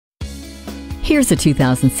Here's a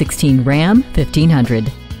 2016 Ram 1500.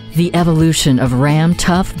 The evolution of Ram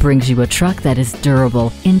Tough brings you a truck that is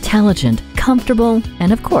durable, intelligent, comfortable,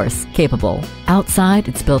 and of course, capable. Outside,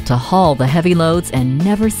 it's built to haul the heavy loads and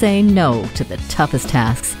never say no to the toughest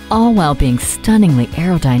tasks, all while being stunningly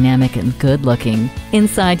aerodynamic and good-looking.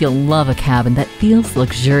 Inside, you'll love a cabin that feels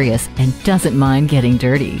luxurious and doesn't mind getting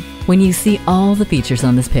dirty. When you see all the features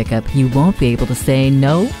on this pickup, you won't be able to say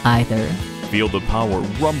no either. Feel the power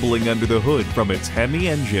rumbling under the hood from its Hemi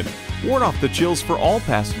engine. Ward off the chills for all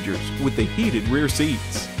passengers with the heated rear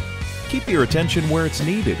seats. Keep your attention where it's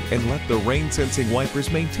needed and let the rain-sensing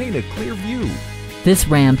wipers maintain a clear view. This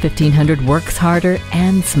Ram 1500 works harder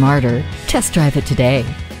and smarter. Test drive it today.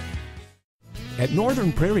 At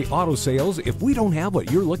Northern Prairie Auto Sales, if we don't have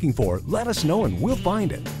what you're looking for, let us know and we'll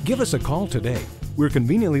find it. Give us a call today. We're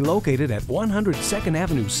conveniently located at 100 2nd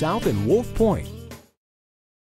Avenue South in Wolf Point.